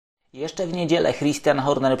Jeszcze w niedzielę Christian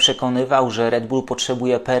Horner przekonywał, że Red Bull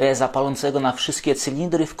potrzebuje Pereza palącego na wszystkie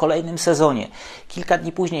cylindry w kolejnym sezonie. Kilka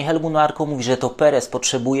dni później Helmut Marko mówi, że to Perez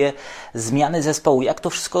potrzebuje zmiany zespołu. Jak to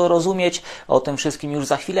wszystko rozumieć? O tym wszystkim już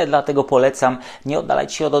za chwilę, dlatego polecam, nie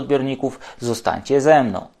oddalać się od odbiorników, zostańcie ze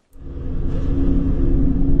mną.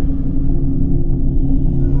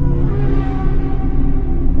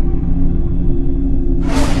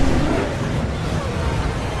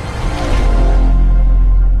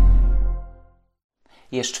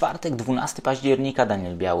 Jest czwartek, 12 października,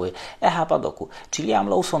 Daniel Biały, Echa, padoku. Czy Liam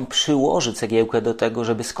Lawson przyłoży cegiełkę do tego,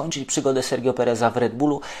 żeby skończyć przygodę Sergio Pereza w Red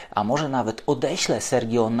Bullu, a może nawet odeśle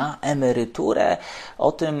Sergio na emeryturę?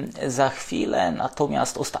 O tym za chwilę,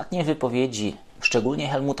 natomiast ostatnie wypowiedzi, szczególnie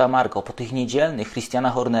Helmuta Marko, po tych niedzielnych Christiana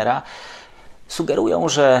Hornera, sugerują,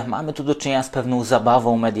 że mamy tu do czynienia z pewną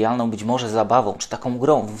zabawą medialną, być może zabawą, czy taką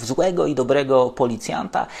grą w złego i dobrego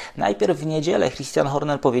policjanta. Najpierw w niedzielę Christian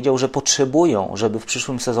Horner powiedział, że potrzebują, żeby w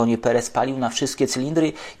przyszłym sezonie Perez palił na wszystkie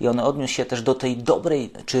cylindry i on odniósł się też do tej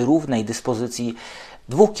dobrej czy równej dyspozycji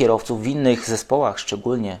dwóch kierowców w innych zespołach,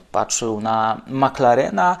 szczególnie patrzył na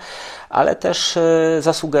McLarena, ale też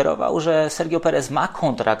zasugerował, że Sergio Perez ma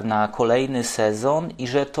kontrakt na kolejny sezon i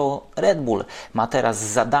że to Red Bull ma teraz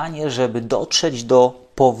zadanie, żeby dotrzeć do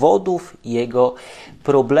powodów jego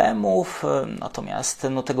problemów. Natomiast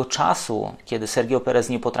tego czasu, kiedy Sergio Perez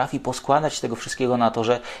nie potrafi poskładać tego wszystkiego na to,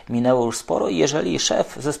 że minęło już sporo i jeżeli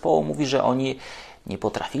szef zespołu mówi, że oni nie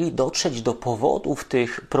potrafili dotrzeć do powodów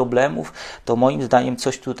tych problemów, to moim zdaniem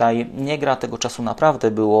coś tutaj nie gra. Tego czasu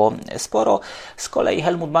naprawdę było sporo. Z kolei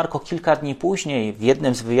Helmut Marko kilka dni później w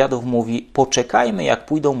jednym z wywiadów mówi: poczekajmy, jak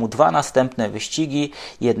pójdą mu dwa następne wyścigi,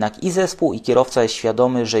 jednak i zespół, i kierowca jest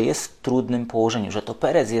świadomy, że jest w trudnym położeniu, że to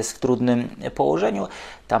Perez jest w trudnym położeniu.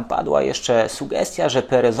 Tam padła jeszcze sugestia, że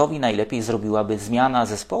Perezowi najlepiej zrobiłaby zmiana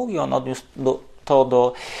zespołu i on odniósł to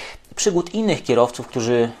do przygód innych kierowców,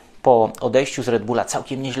 którzy po odejściu z Red Bulla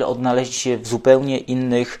całkiem nieźle odnaleźli się w zupełnie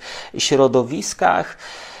innych środowiskach.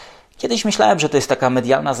 Kiedyś myślałem, że to jest taka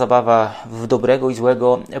medialna zabawa w dobrego i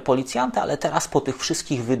złego policjanta, ale teraz po tych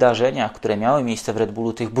wszystkich wydarzeniach, które miały miejsce w Red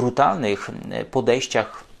Bullu, tych brutalnych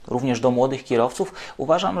podejściach również do młodych kierowców,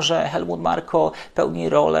 uważam, że Helmut Marko pełni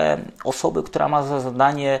rolę osoby, która ma za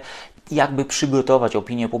zadanie jakby przygotować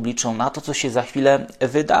opinię publiczną na to, co się za chwilę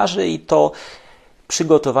wydarzy i to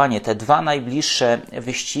przygotowanie, te dwa najbliższe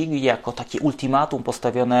wyścigi jako takie ultimatum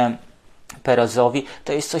postawione Perezowi,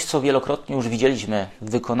 to jest coś, co wielokrotnie już widzieliśmy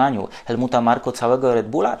w wykonaniu Helmuta Marko, całego Red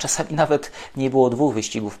Bulla. Czasami nawet nie było dwóch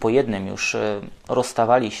wyścigów, po jednym już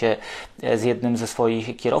rozstawali się z jednym ze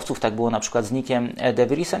swoich kierowców. Tak było na przykład z Nickiem de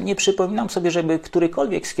Vriesem. Nie przypominam sobie, żeby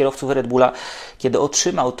którykolwiek z kierowców Red Bulla, kiedy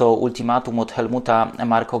otrzymał to ultimatum od Helmuta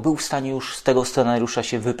Marko, był w stanie już z tego scenariusza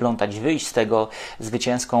się wyplątać, wyjść z tego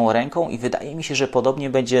zwycięską ręką i wydaje mi się, że podobnie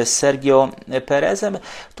będzie z Sergio Perezem.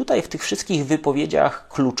 Tutaj w tych wszystkich wypowiedziach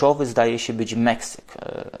kluczowy zdaje się być Meksyk.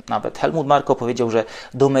 Nawet Helmut Marko powiedział, że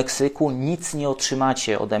do Meksyku nic nie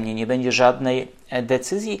otrzymacie ode mnie, nie będzie żadnej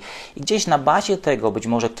decyzji i gdzieś na bazie tego być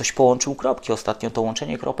może ktoś połączył kropki. Ostatnio to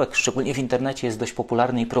łączenie kropek, szczególnie w internecie, jest dość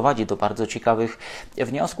popularne i prowadzi do bardzo ciekawych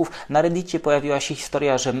wniosków. Na Reddicie pojawiła się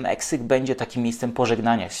historia, że Meksyk będzie takim miejscem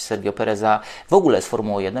pożegnania się Sergio Pereza w ogóle z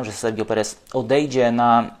Formuły 1, że Sergio Perez odejdzie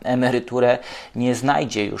na emeryturę, nie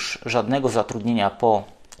znajdzie już żadnego zatrudnienia po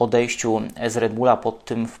odejściu z Red Bulla, po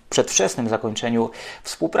tym przedwczesnym zakończeniu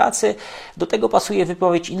współpracy. Do tego pasuje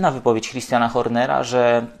inna wypowiedź Christiana Hornera,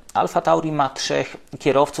 że Alfa Tauri ma 3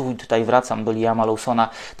 kierowców i tutaj wracam do Liama Lawsona.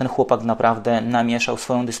 Ten chłopak naprawdę namieszał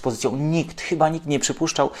swoją dyspozycją. Chyba nikt nie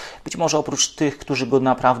przypuszczał, być może oprócz tych, którzy go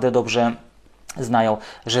naprawdę dobrze znają,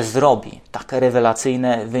 że zrobi tak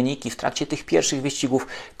rewelacyjne wyniki w trakcie tych pierwszych wyścigów,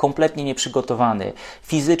 kompletnie nieprzygotowany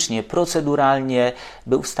fizycznie, proceduralnie,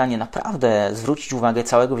 był w stanie naprawdę zwrócić uwagę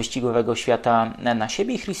całego wyścigowego świata na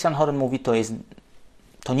siebie i Christian Horner mówi,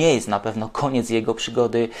 to nie jest na pewno koniec jego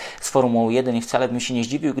przygody z Formułą 1 i wcale bym się nie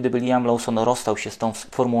zdziwił, gdyby Liam Lawson rozstał się z tą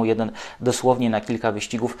Formułą 1 dosłownie na kilka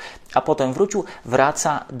wyścigów, a potem wrócił.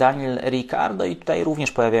 Wraca Daniel Ricciardo i tutaj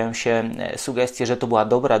również pojawiają się sugestie, że to była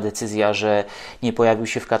dobra decyzja, że nie pojawił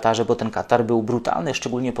się w Katarze, bo ten Katar był brutalny,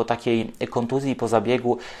 szczególnie po takiej kontuzji, po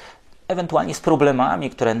zabiegu, ewentualnie z problemami,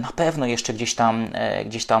 które na pewno jeszcze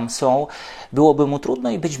gdzieś tam są. Byłoby mu trudno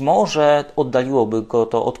i być może oddaliłoby go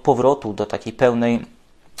to od powrotu do takiej pełnej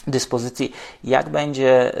dyspozycji. Jak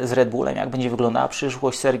będzie z Red Bullem, jak będzie wyglądała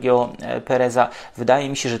przyszłość Sergio Pereza? Wydaje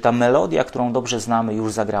mi się, że ta melodia, którą dobrze znamy,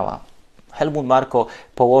 już zagrała. Helmut Marko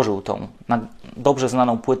położył tą dobrze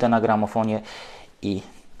znaną płytę na gramofonie i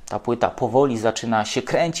ta płyta powoli zaczyna się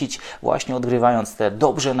kręcić, właśnie odgrywając te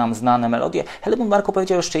dobrze nam znane melodie. Helmut Marko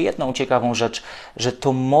powiedział jeszcze jedną ciekawą rzecz, że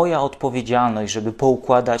to moja odpowiedzialność, żeby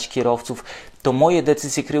poukładać kierowców. To moje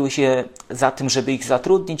decyzje kryły się za tym, żeby ich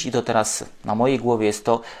zatrudnić i to teraz na mojej głowie jest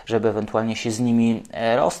to, żeby ewentualnie się z nimi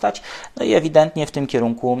rozstać. No i ewidentnie w tym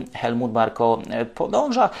kierunku Helmut Marko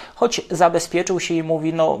podąża, choć zabezpieczył się i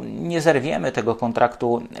mówi, no nie zerwiemy tego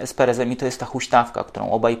kontraktu z Perezem i to jest ta huśtawka,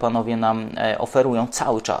 którą obaj panowie nam oferują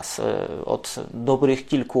cały czas, od dobrych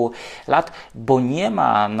kilku lat, bo nie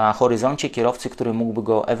ma na horyzoncie kierowcy, który mógłby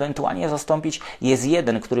go ewentualnie zastąpić. Jest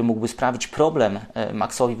jeden, który mógłby sprawić problem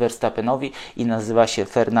Maxowi Verstappenowi i nazywa się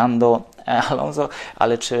Fernando Alonso,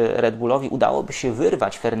 ale czy Red Bullowi udałoby się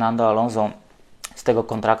wyrwać Fernando Alonso z tego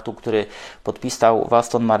kontraktu, który podpisał w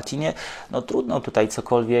Aston Martinie? No trudno tutaj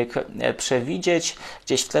cokolwiek przewidzieć.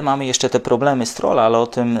 Gdzieś w tle mamy jeszcze te problemy Strolla, ale o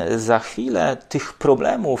tym za chwilę. Tych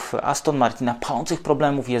problemów Aston Martina, palących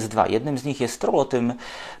problemów jest dwa. Jednym z nich jest Stroll, o tym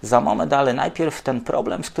za moment, ale najpierw ten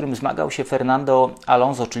problem, z którym zmagał się Fernando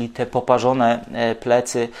Alonso, czyli te poparzone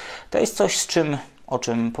plecy. To jest coś, o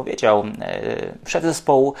czym powiedział szef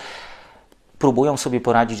zespołu, próbują sobie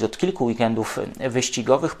poradzić od kilku weekendów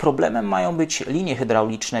wyścigowych. Problemem mają być linie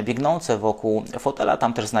hydrauliczne biegnące wokół fotela.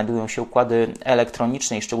 Tam też znajdują się układy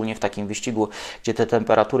elektroniczne i szczególnie w takim wyścigu, gdzie te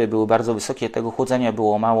temperatury były bardzo wysokie, tego chłodzenia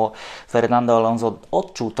było mało. Fernando Alonso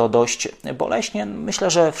odczuł to dość boleśnie. Myślę,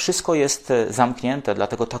 że wszystko jest zamknięte,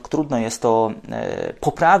 dlatego tak trudno jest to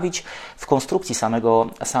poprawić w konstrukcji samego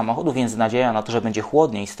samochodu, więc nadzieja na to, że będzie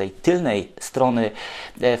chłodniej z tej tylnej strony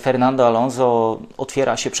Fernando Alonso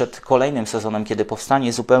otwiera się przed kolejnym sezonem, kiedy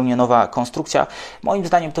powstanie zupełnie nowa konstrukcja. Moim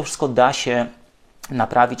zdaniem to wszystko da się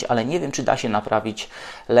naprawić, ale nie wiem, czy da się naprawić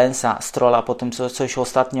Lensa Strolla po tym, co się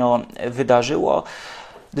ostatnio wydarzyło.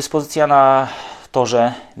 Dyspozycja na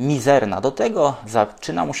torze mizerna. Do tego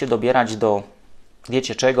zaczyna mu się dobierać do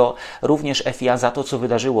wiecie czego, również FIA za to, co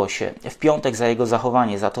wydarzyło się w piątek, za jego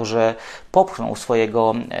zachowanie, za to, że popchnął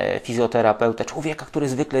swojego fizjoterapeutę, człowieka, który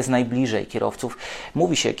zwykle jest najbliżej kierowców.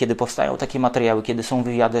 Mówi się, kiedy powstają takie materiały, kiedy są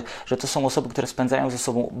wywiady, że to są osoby, które spędzają ze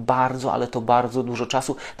sobą bardzo, ale to bardzo dużo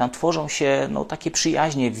czasu. Tam tworzą się takie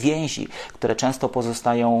przyjaźnie, więzi, które często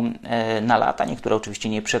pozostają na lata, niektóre oczywiście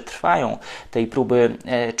nie przetrwają tej próby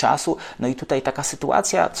czasu. No i tutaj taka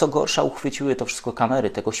sytuacja, co gorsza, uchwyciły to wszystko kamery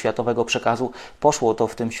tego światowego przekazu. Poszło to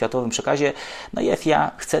w tym światowym przekazie. No i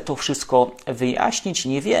FIA chce to wszystko wyjaśnić.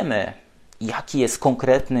 Nie wiemy, jaki jest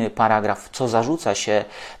konkretny paragraf, co zarzuca się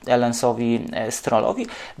Lensowi Strollowi.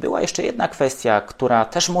 Była jeszcze jedna kwestia, która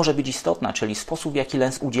też może być istotna, czyli sposób, w jaki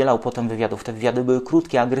Lens udzielał potem wywiadów. Te wywiady były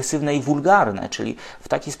krótkie, agresywne i wulgarne, czyli w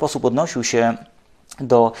taki sposób odnosił się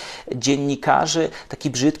do dziennikarzy. Taki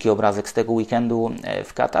brzydki obrazek z tego weekendu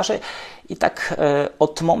w Katarze. I tak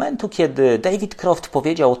od momentu, kiedy David Croft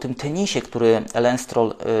powiedział o tym tenisie, który Lance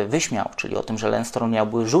Stroll wyśmiał, czyli o tym, że Lance Stroll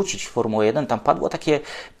miałby rzucić Formułę 1, tam padło takie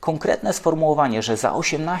konkretne sformułowanie, że za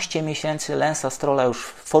 18 miesięcy Lance'a Strolla już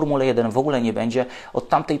w Formule 1 w ogóle nie będzie. Od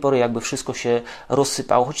tamtej pory jakby wszystko się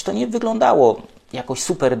rozsypało, choć to nie wyglądało jakoś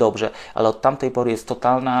super dobrze, ale od tamtej pory jest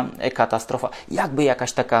totalna katastrofa. Jakby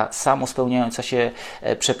jakaś taka samospełniająca się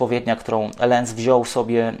przepowiednia, którą Lens wziął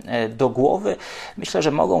sobie do głowy. Myślę,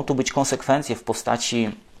 że mogą tu być konsekwencje w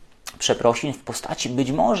postaci przeprosin, w postaci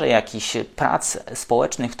być może jakichś prac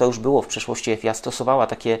społecznych. To już było w przeszłości. FIA stosowała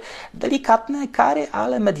takie delikatne kary,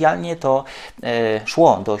 ale medialnie to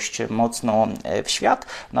szło dość mocno w świat.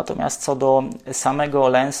 Natomiast co do samego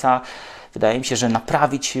Lensa, wydaje mi się, że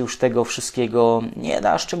naprawić się już tego wszystkiego nie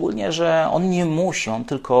da, szczególnie, że on nie musi, on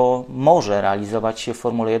tylko może realizować się w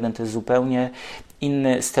Formule 1. To jest zupełnie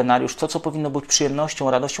inny scenariusz. To, co powinno być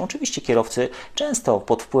przyjemnością, radością. Oczywiście kierowcy często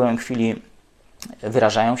pod wpływem chwili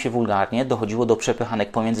wyrażają się wulgarnie. Dochodziło do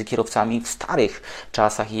przepychanek pomiędzy kierowcami w starych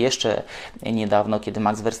czasach i jeszcze niedawno, kiedy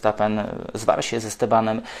Max Verstappen zwarł się ze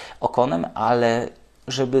Estebanem Oconem, ale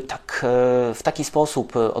żeby tak w taki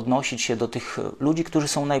sposób odnosić się do tych ludzi, którzy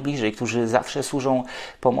są najbliżej, którzy zawsze służą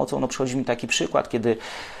pomocą. No przychodzi mi taki przykład, kiedy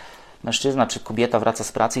mężczyzna czy kobieta wraca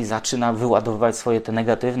z pracy i zaczyna wyładowywać swoje te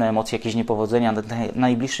negatywne emocje, jakieś niepowodzenia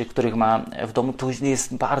najbliższych, których ma w domu. To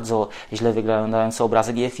jest bardzo źle wyglądający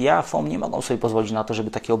obrazek. I FIA, FOM nie mogą sobie pozwolić na to,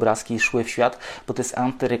 żeby takie obrazki szły w świat, bo to jest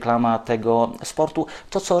antyreklama tego sportu.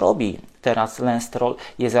 To, co robi teraz Lance Stroll,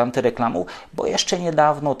 jest antyreklamą, bo jeszcze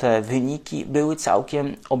niedawno te wyniki były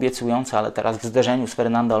całkiem obiecujące, ale teraz w zderzeniu z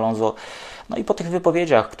Fernando Alonso, no i po tych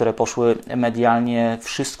wypowiedziach, które poszły medialnie,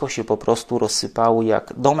 wszystko się po prostu rozsypało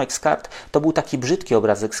jak domek z kart. To był taki brzydki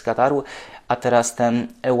obrazek z Kataru, a teraz ten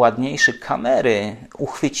ładniejszy. Kamery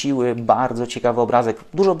uchwyciły bardzo ciekawy obrazek.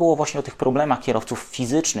 Dużo było właśnie o tych problemach kierowców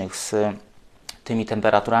fizycznych z tymi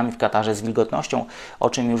temperaturami w Katarze, z wilgotnością, o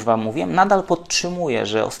czym już Wam mówiłem, nadal podtrzymuję,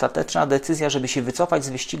 że ostateczna decyzja, żeby się wycofać z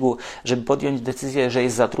wyścigu, żeby podjąć decyzję, że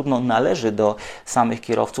jest za trudno, należy do samych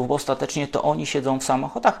kierowców, bo ostatecznie to oni siedzą w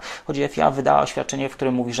samochodach, choć FIA wydała oświadczenie, w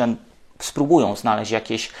którym mówi, że spróbują znaleźć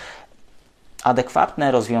jakieś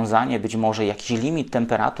adekwatne rozwiązanie, być może jakiś limit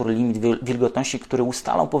temperatur, limit wilgotności, który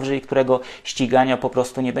ustalą, powyżej którego ścigania po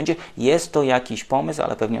prostu nie będzie. Jest to jakiś pomysł,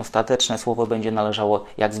 ale pewnie ostateczne słowo będzie należało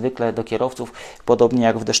jak zwykle do kierowców, podobnie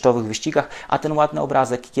jak w deszczowych wyścigach. A ten ładny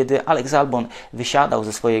obrazek, kiedy Alex Albon wysiadał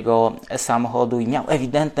ze swojego samochodu i miał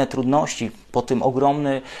ewidentne trudności po tym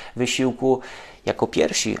ogromnym wysiłku, jako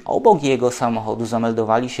pierwsi obok jego samochodu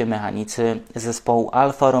zameldowali się mechanicy zespołu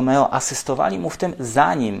Alfa Romeo, asystowali mu w tym,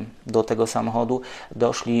 zanim do tego samochodu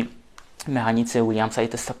doszli mechanicy Williamsa. I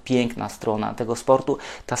to jest ta piękna strona tego sportu,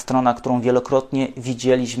 ta strona, którą wielokrotnie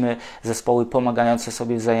widzieliśmy, zespoły pomagające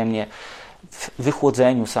sobie wzajemnie w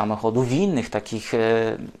wychłodzeniu samochodu, w innych takich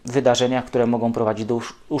wydarzeniach, które mogą prowadzić do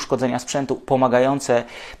uszkodzenia sprzętu, pomagające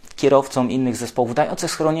kierowcom innych zespołów, dające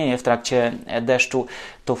schronienie w trakcie deszczu.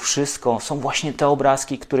 To wszystko są właśnie te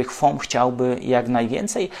obrazki, których FOM chciałby jak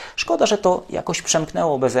najwięcej. Szkoda, że to jakoś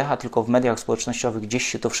przemknęło bez echa, tylko w mediach społecznościowych gdzieś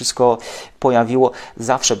się to wszystko pojawiło.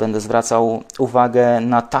 Zawsze będę zwracał uwagę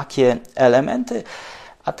na takie elementy.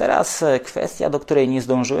 A teraz kwestia, do której nie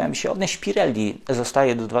zdążyłem się odnieść. Pirelli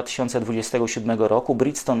zostaje do 2027 roku.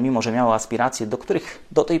 Bridgestone, mimo że miało aspiracje, do których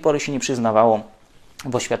do tej pory się nie przyznawało,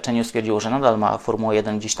 w oświadczeniu stwierdziło, że nadal ma Formułę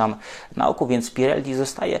 1 gdzieś tam na oku, więc Pirelli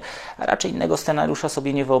zostaje. A raczej innego scenariusza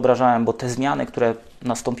sobie nie wyobrażałem, bo te zmiany, które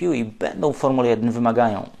nastąpiły i będą w Formule 1,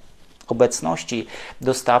 wymagają obecności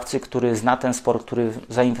dostawcy, który zna ten sport, który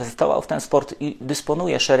zainwestował w ten sport i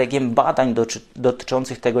dysponuje szeregiem badań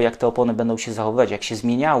dotyczących tego, jak te opony będą się zachowywać, jak się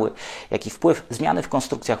zmieniały, jaki wpływ zmiany w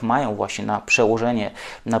konstrukcjach mają właśnie na przełożenie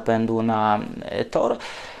napędu na tor.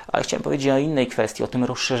 Ale chciałem powiedzieć o innej kwestii, o tym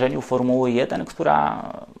rozszerzeniu Formuły 1, która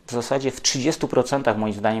w zasadzie w 30%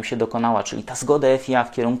 moim zdaniem się dokonała, czyli ta zgoda FIA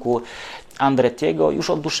w kierunku Andrettiego. Już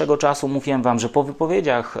od dłuższego czasu mówiłem Wam, że po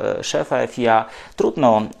wypowiedziach szefa FIA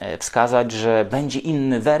trudno wskazać, że będzie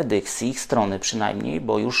inny werdykt z ich strony przynajmniej,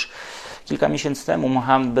 bo już kilka miesięcy temu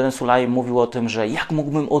Mohamed Ben Sulayem mówił o tym, że jak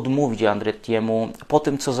mógłbym odmówić Andrettiemu po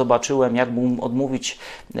tym, co zobaczyłem, jak mógłbym odmówić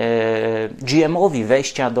GM-owi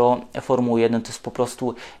wejścia do Formuły 1, to jest po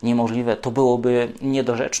prostu niemożliwe, to byłoby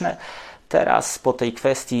niedorzeczne. Teraz po tej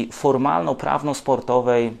kwestii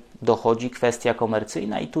formalno-prawno-sportowej dochodzi kwestia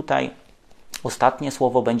komercyjna i tutaj ostatnie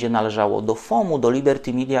słowo będzie należało do FOM-u, do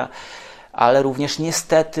Liberty Media, ale również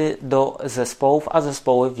niestety do zespołów, a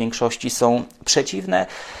zespoły w większości są przeciwne.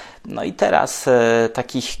 No i teraz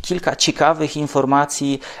takich kilka ciekawych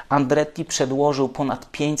informacji. Andretti przedłożył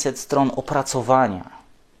ponad 500 stron opracowania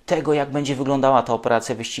tego, jak będzie wyglądała ta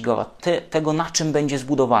operacja wyścigowa, tego, na czym będzie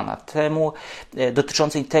zbudowana,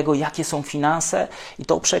 dotyczącej tego, jakie są finanse, i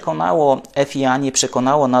to przekonało FIA, nie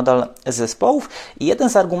przekonało nadal zespołów. I jeden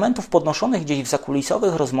z argumentów podnoszonych gdzieś w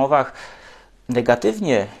zakulisowych rozmowach,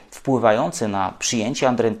 negatywnie wpływający na przyjęcie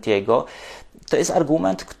Andrettiego, to jest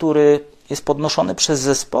argument, który jest podnoszony przez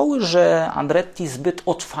zespoły, że Andretti zbyt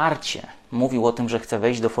otwarcie mówił o tym, że chce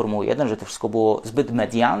wejść do Formuły 1, że to wszystko było zbyt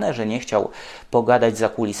medialne, że nie chciał pogadać za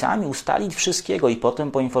kulisami, ustalić wszystkiego i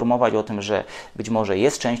potem poinformować o tym, że być może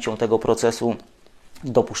jest częścią tego procesu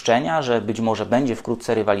dopuszczenia, że być może będzie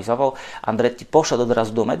wkrótce rywalizował. Andretti poszedł od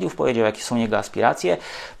razu do mediów, powiedział, jakie są jego aspiracje,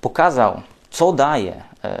 pokazał, co daje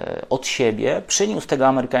od siebie, przyniósł tego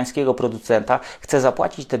amerykańskiego producenta, chce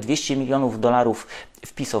zapłacić te $200 milionów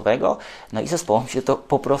wpisowego, no i zespołom się to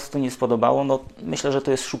po prostu nie spodobało. No, myślę, że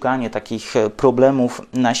to jest szukanie takich problemów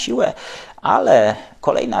na siłę, ale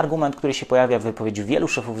kolejny argument, który się pojawia w wypowiedzi wielu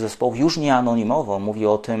szefów zespołów, już nie anonimowo, mówi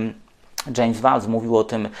o tym James Walz, mówił o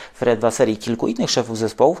tym Fred Vasseur i kilku innych szefów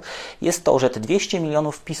zespołów, jest to, że te $200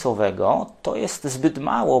 milionów wpisowego to jest zbyt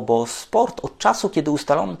mało, bo sport od czasu, kiedy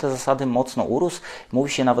ustalono te zasady, mocno urósł.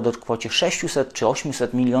 Mówi się nawet o kwocie 600 czy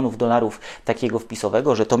 800 milionów dolarów takiego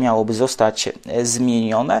wpisowego, że to miałoby zostać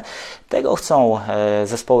zmienione. Tego chcą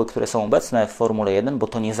zespoły, które są obecne w Formule 1, bo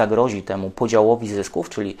to nie zagrozi temu podziałowi zysków,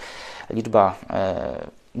 czyli liczba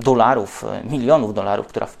milionów dolarów,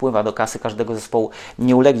 która wpływa do kasy każdego zespołu,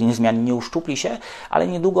 nie ulegnie zmianie, nie uszczupli się, ale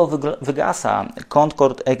niedługo wygasa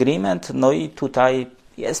Concord Agreement, no i tutaj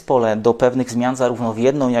jest pole do pewnych zmian zarówno w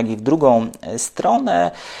jedną, jak i w drugą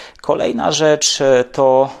stronę. Kolejna rzecz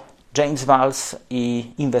to James Walls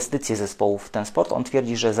i inwestycje zespołów w ten sport. On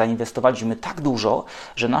twierdzi, że zainwestowaliśmy tak dużo,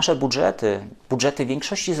 że nasze budżety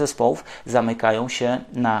większości zespołów zamykają się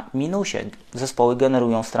na minusie. Zespoły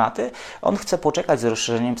generują straty. On chce poczekać z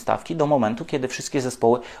rozszerzeniem stawki do momentu, kiedy wszystkie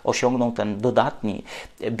zespoły osiągną ten dodatni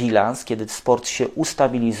bilans, kiedy sport się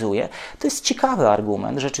ustabilizuje. To jest ciekawy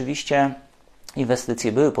argument. Rzeczywiście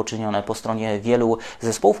inwestycje były poczynione po stronie wielu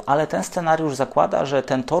zespołów, ale ten scenariusz zakłada, że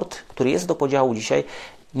ten tort, który jest do podziału dzisiaj,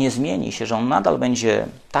 nie zmieni się, że on nadal będzie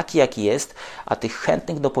taki, jaki jest, a tych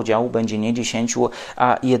chętnych do podziału będzie nie 10,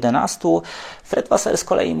 a 11. Fred Wasser z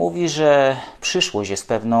kolei mówi, że przyszłość jest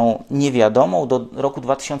pewną niewiadomą. Do roku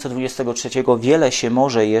 2023 wiele się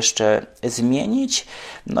może jeszcze zmienić.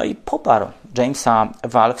 No i poparł Jamesa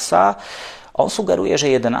Wallsa. On sugeruje, że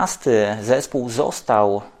 11 zespół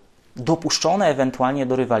został dopuszczone ewentualnie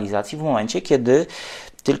do rywalizacji w momencie, kiedy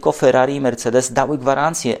tylko Ferrari i Mercedes dały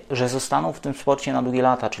gwarancję, że zostaną w tym sporcie na długie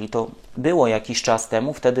lata, czyli to było jakiś czas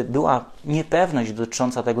temu, wtedy była niepewność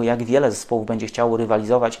dotycząca tego, jak wiele zespołów będzie chciało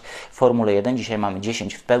rywalizować w Formule 1. Dzisiaj mamy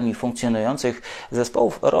 10 w pełni funkcjonujących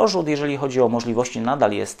zespołów. Rozrzut, jeżeli chodzi o możliwości,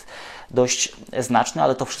 nadal jest dość znaczny,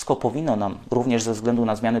 ale to wszystko powinno nam również ze względu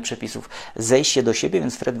na zmiany przepisów zejść do siebie,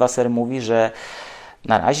 więc Fred Wasser mówi, że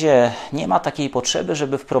na razie nie ma takiej potrzeby,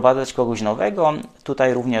 żeby wprowadzać kogoś nowego.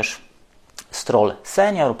 Tutaj również Stroll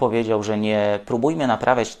senior powiedział, że nie próbujmy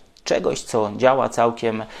naprawiać czegoś, co działa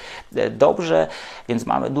całkiem dobrze, więc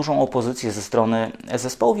mamy dużą opozycję ze strony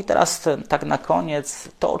zespołów. I teraz tak na koniec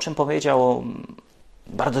to, o czym powiedział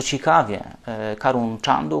bardzo ciekawie Karun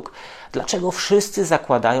Chanduk, dlaczego wszyscy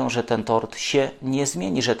zakładają, że ten tort się nie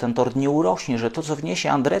zmieni, że ten tort nie urośnie, że to, co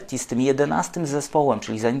wniesie Andretti z tym 11 zespołem,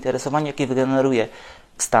 czyli zainteresowanie, jakie wygeneruje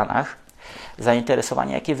w Stanach,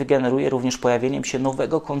 zainteresowanie, jakie wygeneruje również pojawieniem się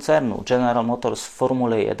nowego koncernu General Motors w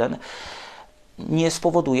Formule 1, nie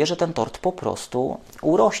spowoduje, że ten tort po prostu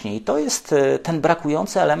urośnie. I to jest ten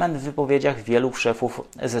brakujący element w wypowiedziach wielu szefów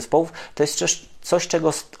zespołów. To jest coś,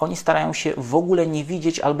 czego oni starają się w ogóle nie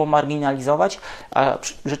widzieć albo marginalizować, a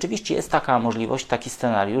rzeczywiście jest taka możliwość, taki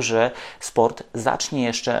scenariusz, że sport zacznie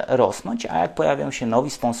jeszcze rosnąć, a jak pojawią się nowi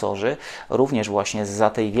sponsorzy, również właśnie zza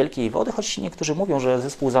tej wielkiej wody, choć niektórzy mówią, że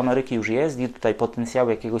zespół z Ameryki już jest i tutaj potencjału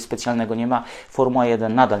jakiegoś specjalnego nie ma, Formuła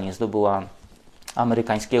 1 nadal nie zdobyła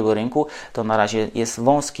amerykańskiego rynku, to na razie jest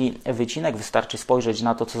wąski wycinek. Wystarczy spojrzeć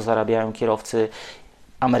na to, co zarabiają kierowcy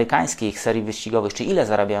amerykańskich serii wyścigowych, czy ile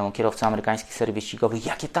zarabiają kierowcy amerykańskich serii wyścigowych,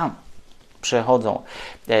 jakie tam przechodzą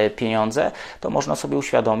pieniądze, to można sobie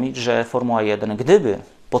uświadomić, że Formuła 1, gdyby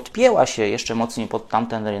podpięła się jeszcze mocniej pod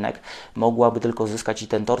tamten rynek, mogłaby tylko zyskać i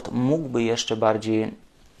ten tort mógłby jeszcze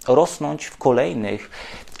bardziej rosnąć w kolejnych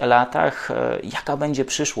latach. Jaka będzie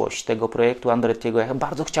przyszłość tego projektu Andrettiego? Ja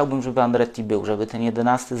bardzo chciałbym, żeby Andretti był, żeby ten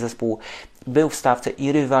 11 zespół był w stawce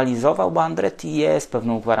i rywalizował, bo Andretti jest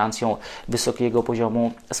pewną gwarancją wysokiego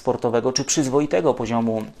poziomu sportowego, czy przyzwoitego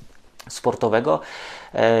poziomu sportowego.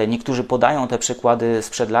 Niektórzy podają te przykłady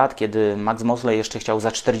sprzed lat, kiedy Max Mosley jeszcze chciał za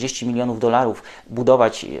 $40 milionów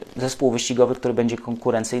budować zespół wyścigowy, który będzie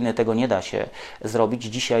konkurencyjny. Tego nie da się zrobić.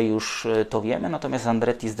 Dzisiaj już to wiemy, natomiast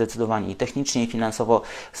Andretti zdecydowanie i technicznie, i finansowo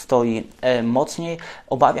stoi mocniej.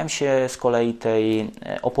 Obawiam się z kolei tej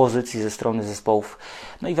opozycji ze strony zespołów.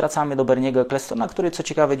 No i wracamy do Berniego Ecclestona, który co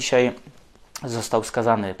ciekawe dzisiaj został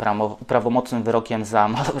skazany prawomocnym wyrokiem za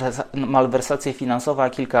malwersację finansową, a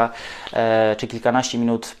kilkanaście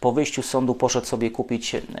minut po wyjściu z sądu poszedł sobie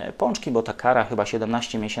kupić pączki, bo ta kara chyba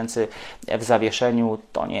 17 miesięcy w zawieszeniu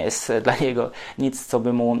to nie jest dla niego nic, co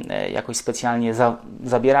by mu jakoś specjalnie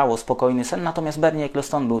zabierało spokojny sen. Natomiast Bernie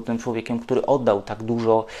Ecclestone był tym człowiekiem, który oddał tak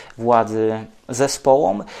dużo władzy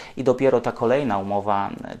zespołom i dopiero ta kolejna umowa,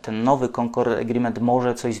 ten nowy Concord Agreement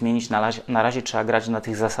może coś zmienić. Na razie trzeba grać na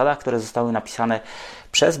tych zasadach, które zostały napisane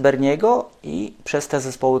przez Berniego i przez te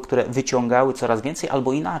zespoły, które wyciągały coraz więcej,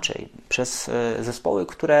 albo inaczej, przez zespoły,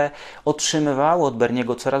 które otrzymywały od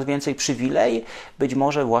Berniego coraz więcej przywilej, być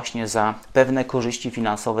może właśnie za pewne korzyści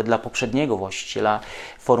finansowe dla poprzedniego właściciela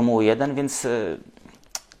Formuły 1, więc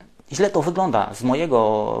źle to wygląda z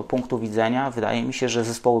mojego punktu widzenia. Wydaje mi się, że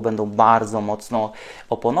zespoły będą bardzo mocno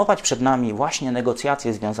oponować. Przed nami właśnie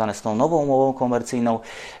negocjacje związane z tą nową umową komercyjną.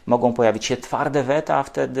 Mogą pojawić się twarde weta, a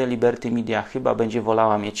wtedy Liberty Media chyba będzie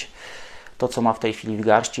wolała mieć to, co ma w tej chwili w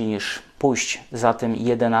garści, niż pójść za tym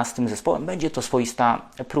 11 zespołem. Będzie to swoista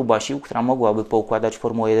próba sił, która mogłaby poukładać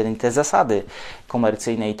Formułę 1 i te zasady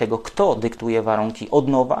komercyjne i tego, kto dyktuje warunki od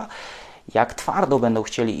nowa, jak twardo będą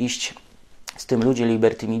chcieli iść z tym ludzie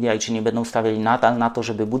Liberty Media i czy nie będą stawiali nadal na to,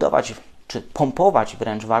 żeby budować czy pompować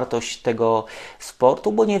wręcz wartość tego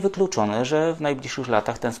sportu, bo niewykluczone, że w najbliższych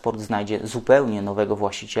latach ten sport znajdzie zupełnie nowego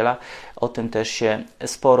właściciela. O tym też się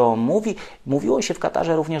sporo mówi. Mówiło się w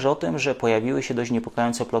Katarze również o tym, że pojawiły się dość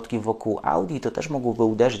niepokojące plotki wokół Audi. To też mogłoby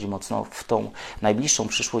uderzyć mocno w tą najbliższą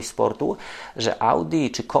przyszłość sportu, że Audi,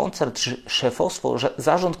 czy koncern, czy szefostwo, że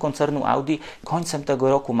zarząd koncernu Audi końcem tego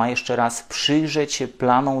roku ma jeszcze raz przyjrzeć się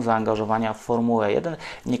planom zaangażowania w Formułę 1.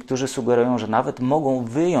 Niektórzy sugerują, że nawet mogą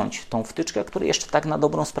wyjąć tą wtyczkę, której jeszcze tak na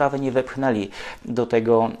dobrą sprawę nie wepchnęli do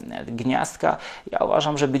tego gniazdka. Ja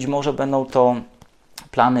uważam, że być może będą to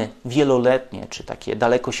plany wieloletnie, czy takie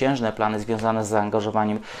dalekosiężne plany związane z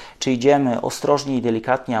zaangażowaniem, czy idziemy ostrożnie i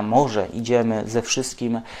delikatnie, a może idziemy ze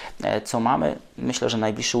wszystkim, co mamy. Myślę, że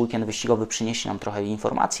najbliższy weekend wyścigowy przyniesie nam trochę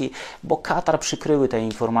informacji, bo Katar przykryły te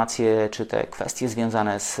informacje, czy te kwestie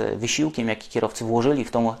związane z wysiłkiem, jaki kierowcy włożyli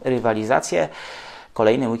w tą rywalizację.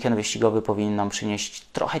 Kolejny weekend wyścigowy powinien nam przynieść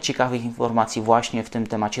trochę ciekawych informacji właśnie w tym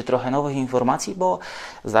temacie, trochę nowych informacji, bo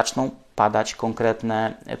zaczną padać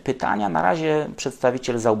konkretne pytania. Na razie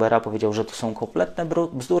przedstawiciel Zaubera powiedział, że to są kompletne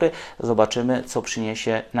bzdury. Zobaczymy, co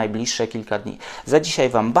przyniesie najbliższe kilka dni. Za dzisiaj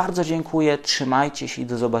Wam bardzo dziękuję. Trzymajcie się i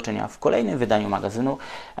do zobaczenia w kolejnym wydaniu magazynu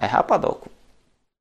Echa Padoku.